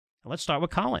Let's start with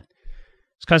Colin.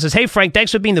 Scott says, hey, Frank,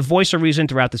 thanks for being the voice of reason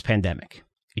throughout this pandemic.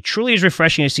 It truly is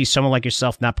refreshing to see someone like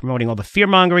yourself not promoting all the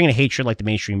fear-mongering and hatred like the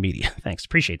mainstream media. Thanks.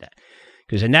 Appreciate that.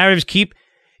 Because the narratives keep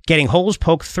getting holes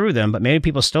poked through them, but many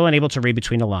people still unable to read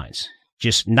between the lines.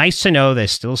 Just nice to know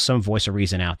there's still some voice of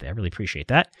reason out there. I really appreciate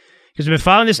that. Because I've been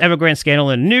following this Evergrande scandal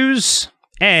in the news,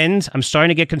 and I'm starting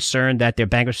to get concerned that their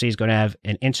bankruptcy is going to have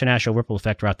an international ripple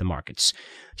effect throughout the markets.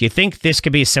 Do you think this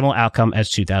could be a similar outcome as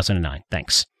 2009?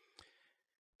 Thanks.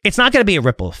 It's not going to be a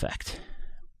ripple effect,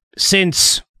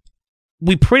 since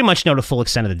we pretty much know the full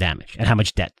extent of the damage and how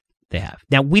much debt they have.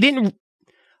 Now,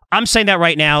 I'm saying that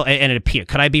right now, and it appears.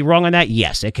 Could I be wrong on that?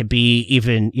 Yes. It could be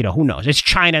even, who knows? It's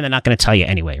China, and they're not going to tell you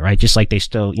anyway, right? Just like they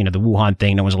still, the Wuhan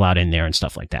thing, no one's allowed in there and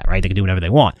stuff like that, right? They can do whatever they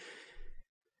want.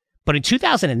 But in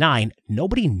 2009,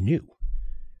 nobody knew.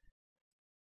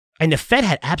 And the Fed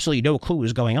had absolutely no clue what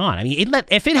was going on. I mean,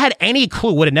 if it had any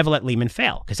clue, it would have never let Lehman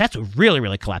fail, because that's what really,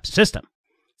 really collapsed the system.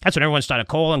 That's when everyone started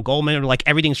calling Goldman, like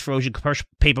everything's frozen, commercial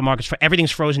paper markets, everything's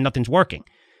frozen, nothing's working.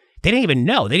 They didn't even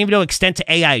know. They didn't even know extent to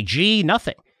AIG,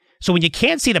 nothing. So when you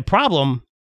can't see the problem,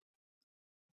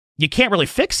 you can't really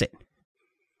fix it,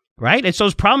 right? It's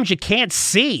those problems you can't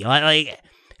see, like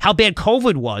how bad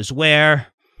COVID was, where,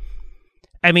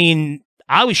 I mean,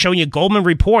 I was showing you Goldman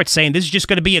reports saying this is just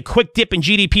going to be a quick dip in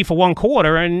GDP for one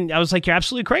quarter, and I was like, you're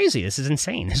absolutely crazy. This is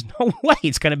insane. There's no way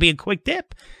it's going to be a quick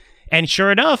dip. And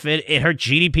sure enough, it hurt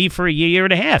GDP for a year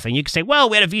and a half. And you can say, well,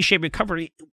 we had a V-shaped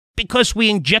recovery because we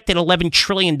injected $11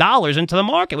 trillion into the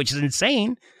market, which is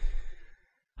insane.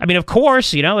 I mean, of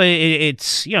course,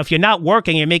 it's, if you're not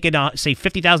working, you're making, say,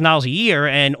 $50,000 a year,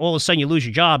 and all of a sudden you lose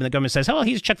your job, and the government says, oh,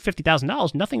 he's checked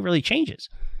 $50,000. Nothing really changes.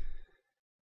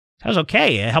 That was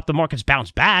okay. It helped the markets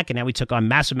bounce back, and now we took on a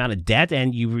massive amount of debt,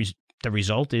 and the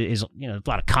result is, a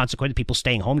lot of consequences, people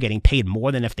staying home, getting paid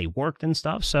more than if they worked and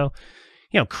stuff. So,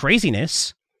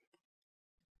 craziness.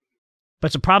 But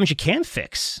it's a problem you can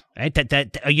fix, right?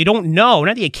 That you don't know,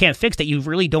 not that you can't fix, that you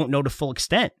really don't know the full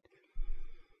extent.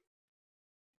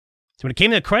 So when it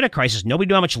came to the credit crisis, nobody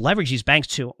knew how much leverage these banks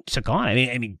took on.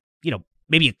 I mean,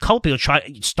 maybe a couple people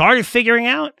started figuring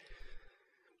out.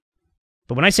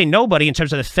 But when I say nobody, in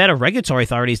terms of the Fed or regulatory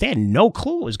authorities, they had no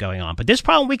clue what was going on. But this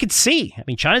problem we could see. I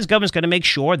mean, China's government's going to make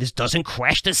sure this doesn't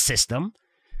crash the system.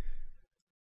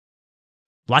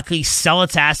 Likely sell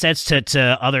its assets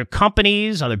to other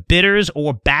companies, other bidders,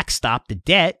 or backstop the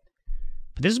debt.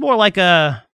 But this is more like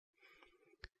a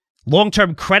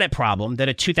long-term credit problem than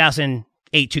a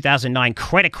 2008, 2009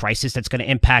 credit crisis that's going to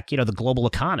impact, the global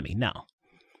economy. No.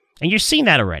 And you're seeing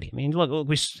that already. I mean, look,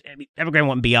 Evergrande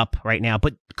wouldn't be up right now,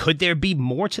 but could there be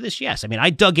more to this? Yes. I mean, I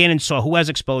dug in and saw who has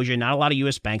exposure. Not a lot of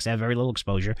U.S. banks have very little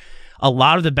exposure. A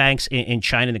lot of the banks in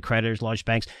China, the creditors, large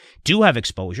banks, do have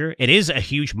exposure. It is a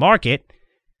huge market.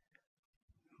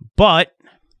 But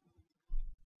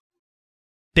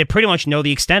they pretty much know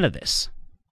the extent of this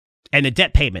and the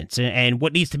debt payments and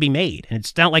what needs to be made. And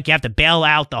it's not like you have to bail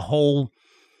out the whole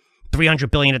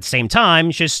 $300 billion at the same time.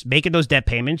 It's just making those debt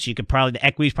payments. You could probably, the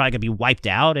equity's probably going to be wiped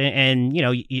out, and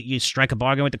you strike a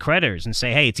bargain with the creditors and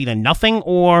say, hey, it's either nothing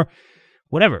or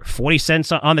whatever, 40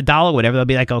 cents on the dollar, whatever. They'll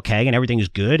be like, okay, and everything is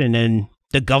good. And then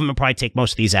the government probably take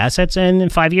most of these assets, and in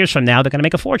 5 years from now, they're going to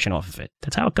make a fortune off of it.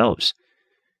 That's how it goes.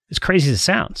 As crazy as it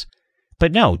sounds.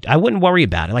 But no, I wouldn't worry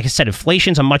about it. Like I said,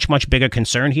 inflation's a much, much bigger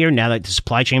concern here now that the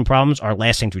supply chain problems are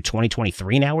lasting through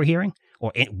 2023 now, we're hearing,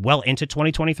 or well into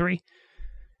 2023.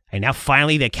 And now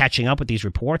finally they're catching up with these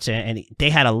reports, and they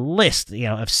had a list,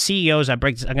 of CEOs. I'm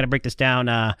going to break this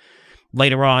down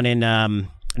later on in a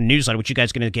newsletter, which you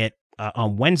guys are going to get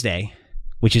on Wednesday,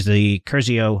 which is the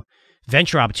Curzio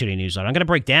Venture Opportunity newsletter. I'm going to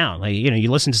break down,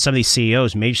 you listen to some of these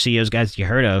CEOs, major CEOs, guys that you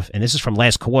heard of, and this is from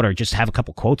last quarter, just have a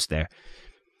couple quotes there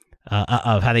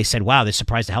of how they said, wow, this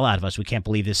surprised the hell out of us. We can't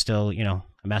believe this still, a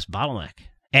massive bottleneck.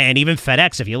 And even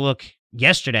FedEx, if you look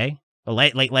yesterday,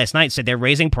 late last night, said they're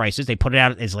raising prices. They put it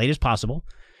out as late as possible.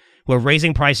 We're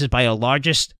raising prices by a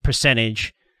largest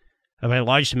percentage, by a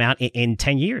largest amount in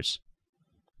 10 years.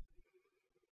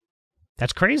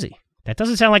 That's crazy. That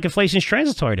doesn't sound like inflation's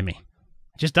transitory to me.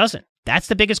 It just doesn't. That's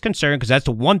the biggest concern, because that's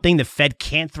the one thing the Fed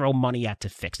can't throw money at to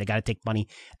fix. They got to take money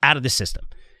out of the system.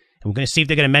 And we're going to see if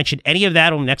they're going to mention any of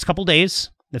that over the next couple of days,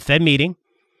 the Fed meeting,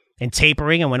 and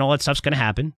tapering, and when all that stuff's going to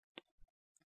happen.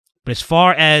 But as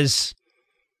far as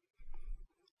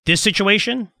this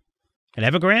situation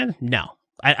at Evergrande, no.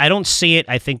 I don't see it.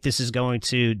 I think this is going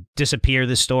to disappear,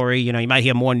 this story. You might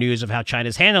hear more news of how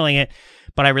China's handling it,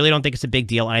 but I really don't think it's a big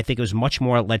deal. And I think it was much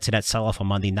more that led to that sell-off on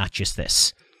Monday, not just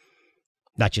this.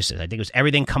 Not just this. I think it was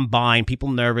everything combined. People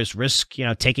nervous, risk,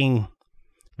 taking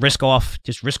risk off,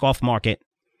 just risk off market.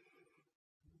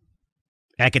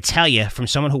 And I could tell you, from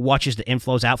someone who watches the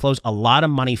inflows, outflows, a lot of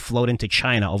money flowed into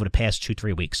China over the past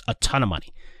 2-3 weeks. A ton of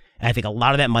money. And I think a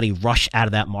lot of that money rushed out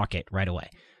of that market right away.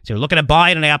 So you're looking to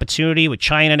buy it on the opportunity with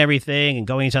China and everything and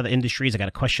going into other industries. I got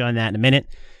a question on that in a minute.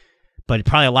 But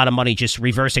probably a lot of money just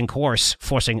reversing course,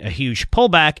 forcing a huge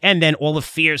pullback, and then all the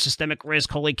fear, systemic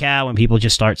risk, holy cow, and people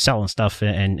just start selling stuff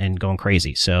and going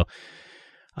crazy. So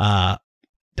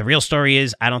the real story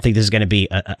is I don't think this is going to be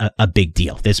a big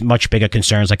deal. There's much bigger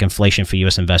concerns like inflation for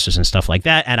U.S. investors and stuff like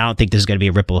that, and I don't think this is going to be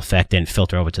a ripple effect and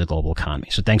filter over to the global economy.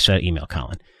 So thanks for that email,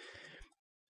 Colin.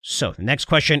 So the next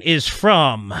question is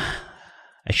from,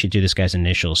 I should do this guy's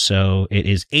initials, so it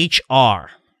is HR.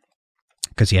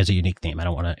 Because he has a unique name. I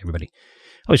don't want to, I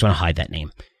always want to hide that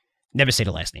name. Never say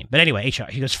the last name. But anyway, HR.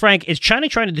 He goes, Frank, is China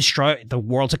trying to destroy the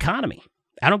world's economy?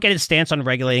 I don't get its stance on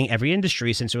regulating every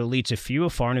industry since it will lead to fewer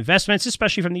foreign investments,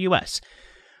 especially from the U.S.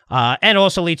 And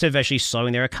also lead to eventually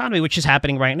slowing their economy, which is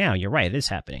happening right now. You're right, it is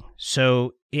happening.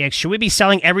 So yeah, should we be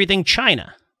selling everything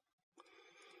China?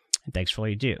 And thanks for all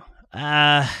you do.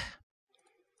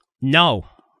 No,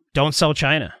 don't sell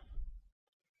China.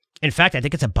 In fact, I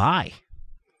think it's a buy.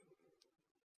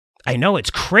 I know, it's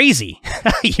crazy.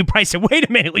 You probably said, wait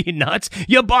a minute, are you nuts?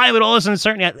 You're buying with all this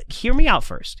uncertainty. Hear me out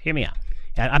first. Hear me out.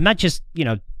 I'm not just,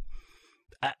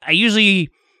 I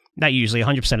usually, not usually,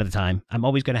 100% of the time, I'm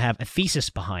always going to have a thesis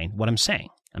behind what I'm saying.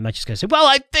 I'm not just going to say, well,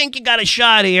 I think you got a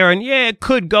shot here, and yeah, it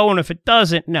could go, and if it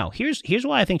doesn't, no. Here's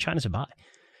why I think China's a buy.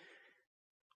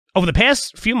 Over the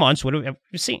past few months, what have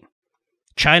we seen?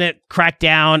 China cracked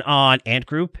down on Ant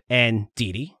Group and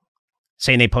Didi,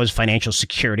 saying they pose financial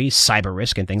security, cyber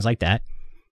risk, and things like that.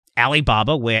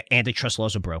 Alibaba, where antitrust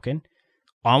laws are broken.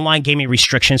 Online gaming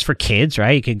restrictions for kids,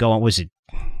 right? You could go on, was it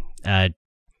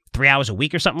 3 hours a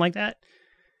week or something like that?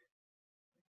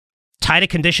 Tighter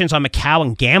conditions on Macau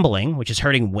and gambling, which is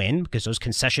hurting Wynn, because those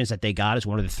concessions that they got is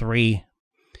one of the three.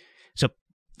 So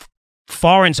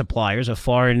foreign suppliers or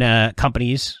foreign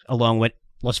companies, along with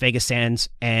Las Vegas Sands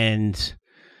and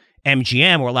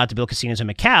MGM, were allowed to build casinos in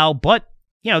Macau, but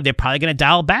they're probably going to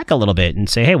dial back a little bit and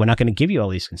say, hey, we're not going to give you all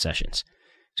these concessions.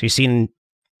 So you're seeing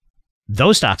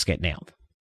those stocks get nailed.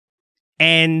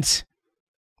 And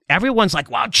everyone's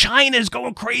like, wow, China's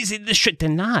going crazy. This shit. They're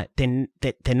not. They're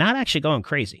not actually going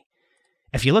crazy.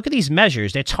 If you look at these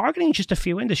measures, they're targeting just a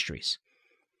few industries.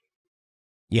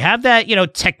 You have that,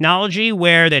 technology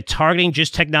where they're targeting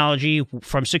just technology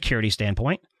from security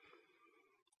standpoint.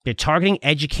 They're targeting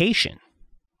education.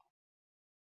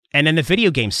 And then the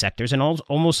video game sectors and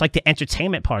almost like the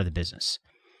entertainment part of the business.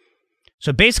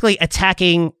 So basically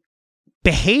attacking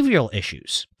behavioral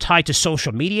issues tied to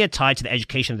social media, tied to the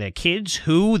education of their kids,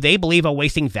 who they believe are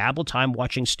wasting valuable time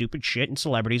watching stupid shit and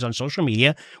celebrities on social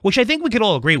media, which I think we could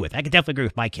all agree with. I could definitely agree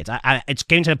with my kids. It's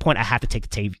getting to the point I have to take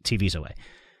the TVs away.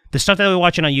 The stuff that we're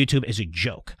watching on YouTube is a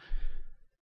joke.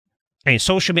 I mean,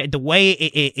 social media, the way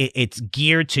it's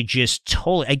geared to just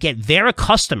totally, again, they're a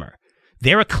customer.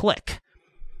 They're a click.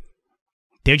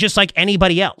 They're just like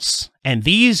anybody else. And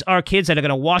these are kids that are going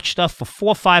to watch stuff for 4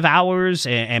 or 5 hours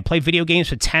and play video games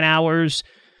for 10 hours.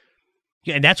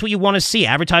 And that's what you want to see.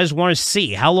 Advertisers want to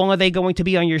see. How long are they going to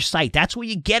be on your site? That's where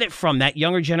you get it from, that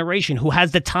younger generation who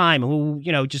has the time, who,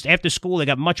 just after school, they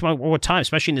got much more time,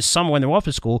 especially in the summer when they're off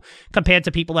of school, compared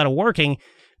to people that are working.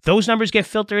 Those numbers get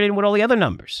filtered in with all the other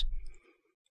numbers.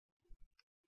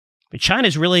 But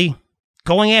China's really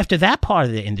going after that part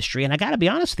of the industry. And I got to be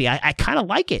honest with you, I kind of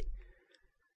like it.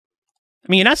 I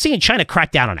mean, you're not seeing China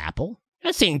crack down on Apple. You're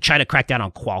not seeing China crack down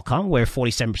on Qualcomm, where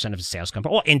 47% of its sales come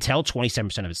from, or Intel,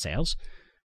 27% of its sales.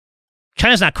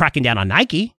 China's not cracking down on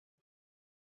Nike.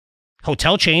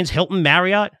 Hotel chains, Hilton,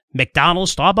 Marriott,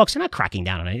 McDonald's, Starbucks, they're not cracking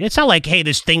down on it. It's not like, hey,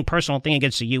 this personal thing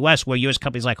against the U.S., where U.S.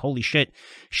 companies like, holy shit,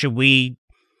 should we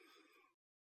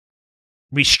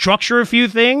restructure a few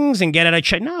things and get out of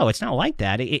China? No, it's not like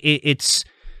that. It's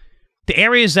the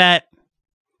areas that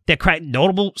crack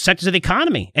notable sectors of the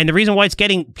economy. And the reason why it's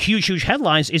getting huge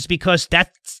headlines is because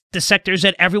that's the sectors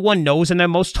that everyone knows and they're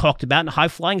most talked about in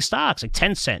high-flying stocks, like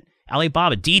Tencent,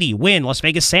 Alibaba, Didi, Wynn, Las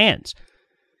Vegas Sands.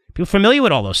 People familiar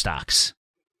with all those stocks.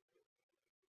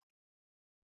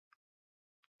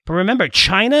 But remember,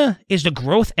 China is the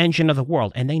growth engine of the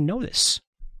world, and they know this.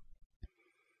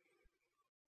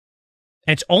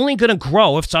 And it's only going to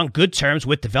grow if it's on good terms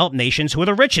with developed nations who are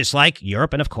the richest, like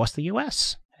Europe and, of course, the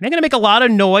U.S. And they're going to make a lot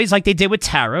of noise like they did with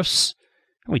tariffs.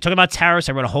 When we talk about tariffs,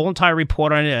 I wrote a whole entire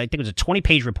report on it. I think it was a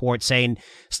 20-page report saying,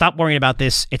 stop worrying about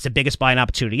this. It's the biggest buying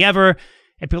opportunity ever.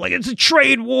 And people are like, it's a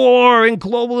trade war and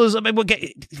globalism.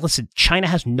 And listen, China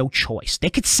has no choice.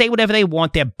 They could say whatever they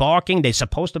want. They're barking. They're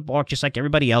supposed to bark just like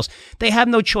everybody else. They have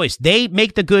no choice. They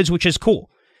make the goods, which is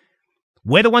cool.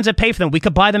 We're the ones that pay for them. We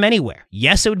could buy them anywhere.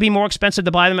 Yes, it would be more expensive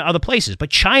to buy them at other places, but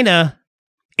China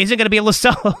isn't going to be able to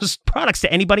sell those products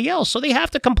to anybody else, so they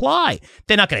have to comply.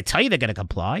 They're not going to tell you they're going to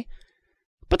comply,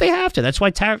 but they have to. That's why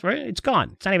tariff, right? It's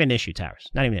gone. It's not even an issue, tariffs.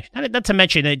 Not even an issue. Not to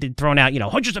mention they've thrown out,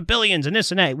 hundreds of billions and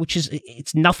this and that, which is,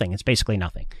 it's nothing. It's basically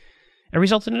nothing. It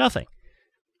resulted in nothing.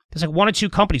 There's like one or two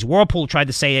companies. Whirlpool tried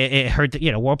to say it hurt,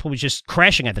 Whirlpool was just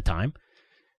crashing at the time,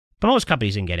 but most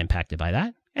companies didn't get impacted by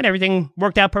that, and everything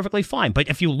worked out perfectly fine. But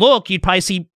if you look, you'd probably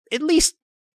see at least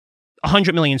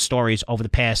 100 million stories over the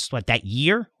past, that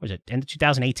year? Was it end of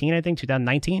 2018, I think,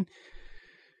 2019?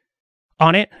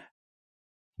 On it.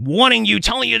 Warning you,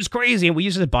 telling you it's crazy, and we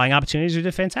use it as buying opportunities, which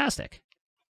are fantastic.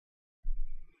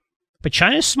 But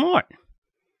China's smart.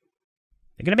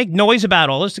 They're going to make noise about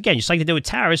all this. Again, just like they do with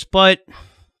tariffs, but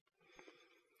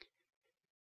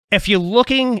if you're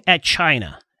looking at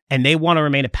China and they want to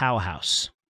remain a powerhouse,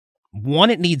 one,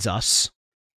 it needs us.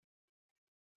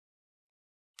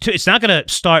 Two, it's not going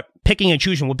to start picking and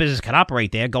choosing what business can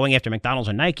operate there, going after McDonald's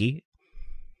or Nike.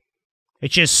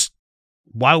 It's just,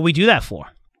 why would we do that for?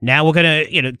 Now we're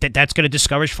going to, that's going to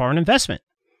discourage foreign investment.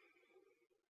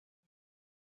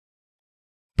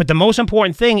 But the most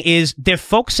important thing is they're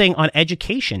focusing on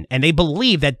education, and they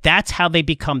believe that that's how they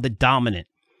become the dominant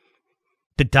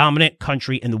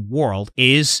country in the world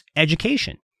is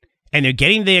education. And they're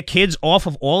getting their kids off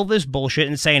of all this bullshit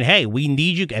and saying, hey, we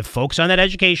need you to focus on that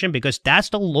education because that's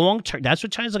the long term. That's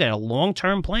what China's looking at, a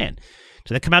long-term plan.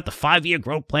 So they come out the 5-year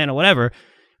growth plan or whatever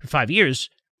for 5 years.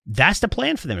 That's the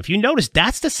plan for them. If you notice,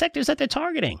 that's the sectors that they're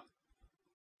targeting.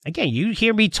 Again, you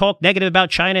hear me talk negative about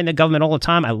China and the government all the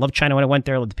time. I love China when I went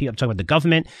there. I love the people. I'm talking about the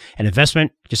government and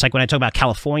investment. Just like when I talk about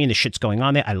California and the shit's going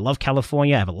on there. I love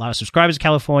California. I have a lot of subscribers in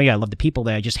California. I love the people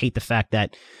there. I just hate the fact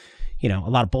that, a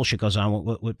lot of bullshit goes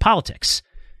on with politics.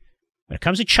 When it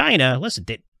comes to China, listen,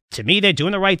 to me, they're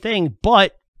doing the right thing.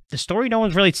 But the story no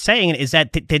one's really saying is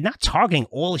that they're not targeting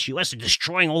all this U.S. and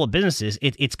destroying all the businesses.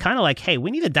 It's kind of like, hey,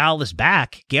 we need to dial this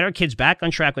back, get our kids back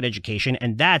on track with education.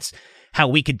 And that's how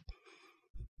we could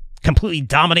completely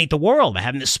dominate the world by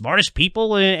having the smartest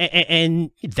people, and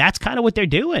that's kind of what they're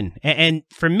doing. And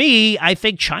for me, I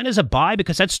think China's a buy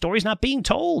because that story's not being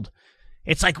told.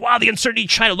 It's like, wow, the uncertainty of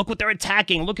China, look what they're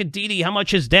attacking, look at Didi, how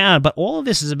much is down. But all of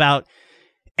this is about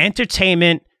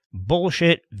entertainment,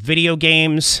 bullshit, video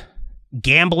games,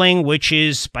 gambling, which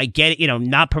is by getting,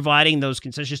 not providing those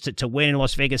concessions to win in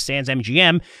Las Vegas Sands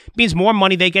MGM means more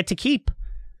money they get to keep.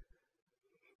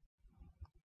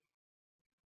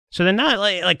 So they're not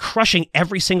like crushing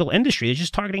every single industry. They're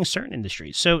just targeting certain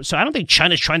industries. So I don't think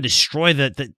China's trying to destroy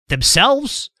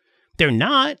themselves. They're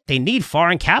not. They need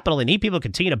foreign capital. They need people to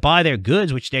continue to buy their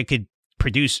goods, which they could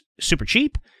produce super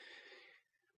cheap.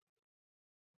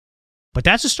 But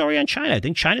that's the story on China. I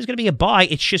think China's going to be a buy.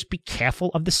 It's just be careful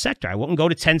of the sector. I wouldn't go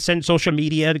to Tencent, social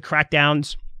media, the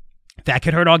crackdowns. That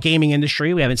could hurt our gaming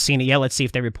industry. We haven't seen it yet. Let's see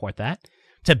if they report that.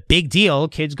 It's a big deal.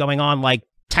 Kids going on like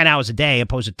 10 hours a day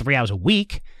opposed to 3 hours a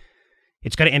week.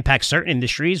 It's going to impact certain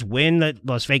industries, win the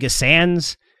Las Vegas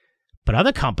Sands. But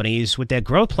other companies with their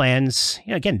growth plans,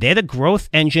 again, they're the growth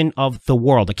engine of the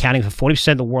world, accounting for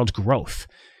 40% of the world's growth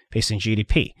based on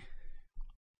GDP.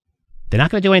 They're not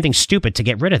going to do anything stupid to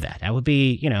get rid of that. That would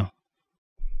be,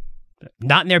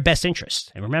 not in their best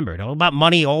interest. And remember, it's all about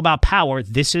money, all about power.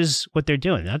 This is what they're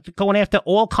doing. They're not going after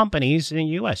all companies in the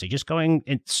U.S. They're just going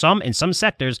in some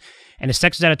sectors, and the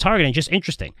sectors that are targeting just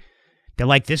interesting. They're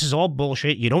like, this is all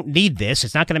bullshit. You don't need this.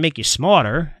 It's not going to make you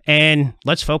smarter. And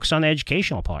let's focus on the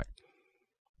educational part.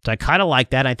 So I kind of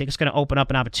like that. I think it's going to open up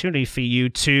an opportunity for you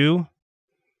to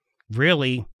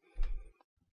really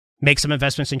make some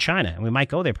investments in China. And we might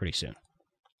go there pretty soon.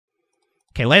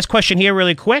 Okay, last question here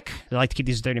really quick. I like to keep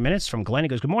these 30 minutes from Glenn. He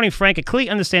goes, good morning, Frank. I clearly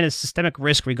understand the systemic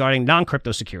risk regarding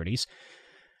non-crypto securities,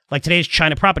 like today's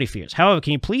China property fears. However,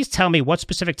 can you please tell me what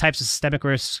specific types of systemic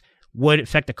risks would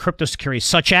affect the crypto securities,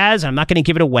 such as, and I'm not going to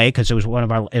give it away because it was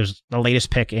the latest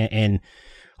pick in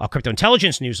our crypto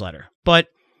intelligence newsletter, but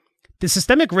the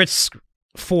systemic risk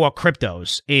for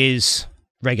cryptos is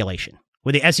regulation,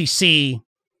 where the SEC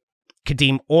could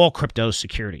deem all crypto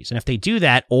securities. And if they do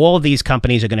that, all of these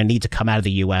companies are going to need to come out of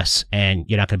the U.S. and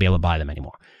you're not going to be able to buy them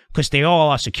anymore because they all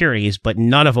are securities, but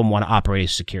none of them want to operate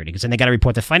as security because then they got to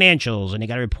report the financials and they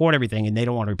got to report everything, and they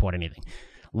don't want to report anything.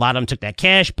 A lot of them took that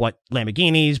cash, bought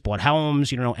Lamborghinis, bought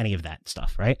homes. You don't know any of that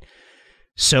stuff, right?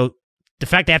 So the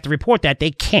fact they have to report that,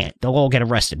 they can't. They'll all get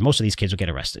arrested. Most of these kids will get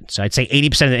arrested. So I'd say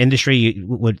 80% of the industry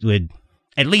would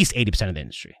at least 80% of the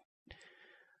industry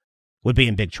would be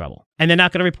in big trouble. And they're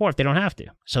not going to report if they don't have to.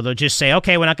 So they'll just say,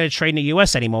 okay, we're not going to trade in the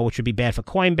U.S. anymore, which would be bad for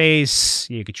Coinbase.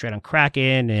 You could trade on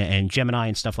Kraken and Gemini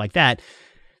and stuff like that.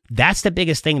 That's the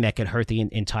biggest thing that could hurt the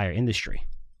entire industry,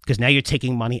 because now you're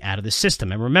taking money out of the system.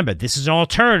 And remember, this is an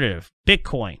alternative.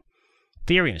 Bitcoin,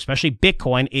 Ethereum, especially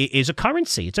Bitcoin, is a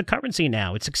currency. It's a currency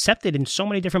now. It's accepted in so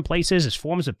many different places as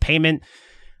forms of payment.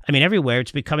 I mean, everywhere.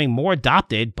 It's becoming more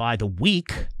adopted by the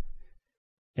weak.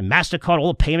 And MasterCard,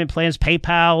 all the payment plans,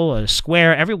 PayPal,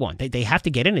 Square, everyone. They have to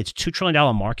get in. It's a $2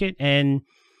 trillion market. And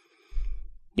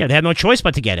they have no choice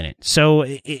but to get in it. So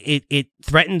it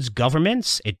threatens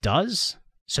governments. It does.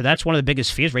 So that's one of the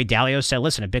biggest fears. Ray Dalio said,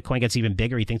 listen, if Bitcoin gets even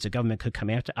bigger, he thinks the government could come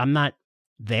after. I'm not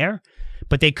there.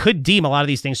 But they could deem a lot of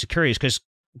these things securities, because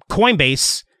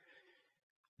Coinbase,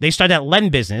 they started that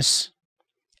lend business,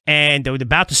 and they were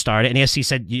about to start it. And the SEC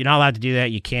said, you're not allowed to do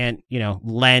that. You can't,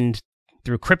 lend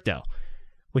through crypto,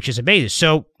 which is amazing.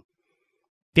 So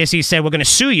the SEC said, we're going to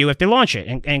sue you if they launch it.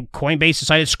 And Coinbase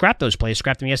decided to scrap those plays,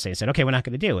 scrapped them yesterday, and said, okay, we're not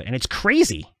going to do it. And it's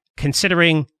crazy,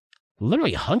 considering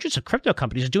literally hundreds of crypto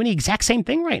companies are doing the exact same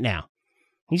thing right now.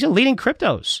 These are leading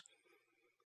cryptos.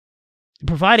 They're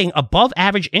providing above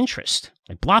average interest,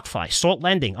 like BlockFi, Salt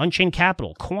Lending, Unchained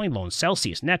Capital, CoinLoan,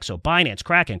 Celsius, Nexo, Binance,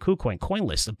 Kraken, KuCoin,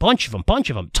 CoinList, a bunch of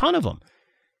them, ton of them.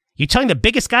 You're telling the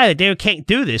biggest guy that they can't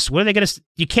do this. What are they going to,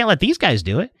 you can't let these guys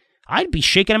do it. I'd be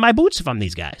shaking in my boots if I'm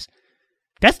these guys.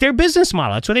 That's their business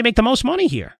model. That's where they make the most money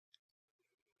here.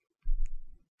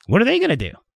 What are they going to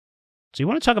do? So you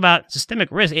want to talk about systemic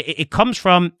risk. It comes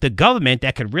from the government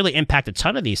that could really impact a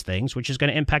ton of these things, which is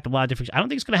going to impact a lot of different. I don't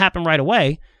think it's going to happen right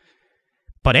away.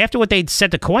 But after what they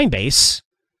said to Coinbase,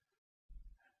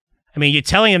 I mean, you're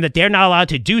telling them that they're not allowed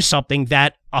to do something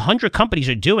that 100 companies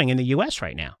are doing in the U.S.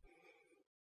 right now.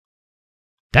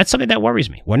 That's something that worries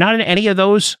me. We're not in any of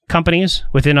those companies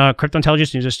within Crypto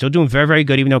Intelligence News. They're still doing very, very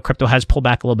good, even though crypto has pulled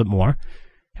back a little bit more.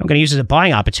 I'm going to use it as a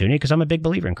buying opportunity because I'm a big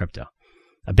believer in crypto.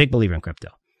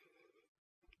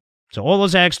 So all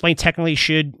those I explained technically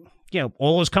should,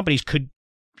 all those companies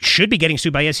should be getting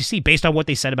sued by the SEC based on what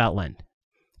they said about lend.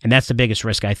 And that's the biggest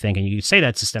risk, I think. And you can say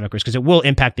that's systemic risk because it will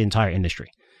impact the entire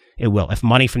industry. It will. If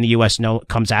money from the U.S.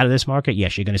 comes out of this market,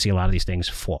 yes, you're going to see a lot of these things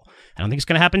fall. I don't think it's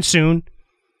going to happen soon,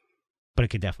 but it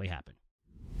could definitely happen.